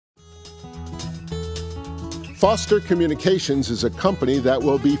Foster Communications is a company that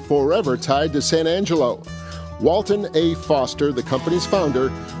will be forever tied to San Angelo. Walton A. Foster, the company's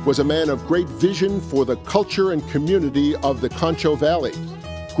founder, was a man of great vision for the culture and community of the Concho Valley.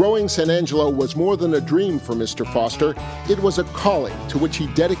 Growing San Angelo was more than a dream for Mr. Foster. It was a calling to which he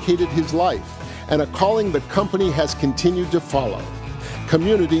dedicated his life, and a calling the company has continued to follow.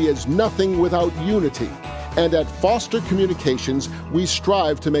 Community is nothing without unity, and at Foster Communications, we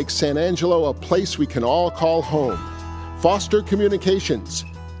strive to make San Angelo a place we can all call home. Foster Communications,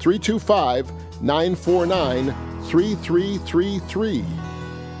 325-949-3333.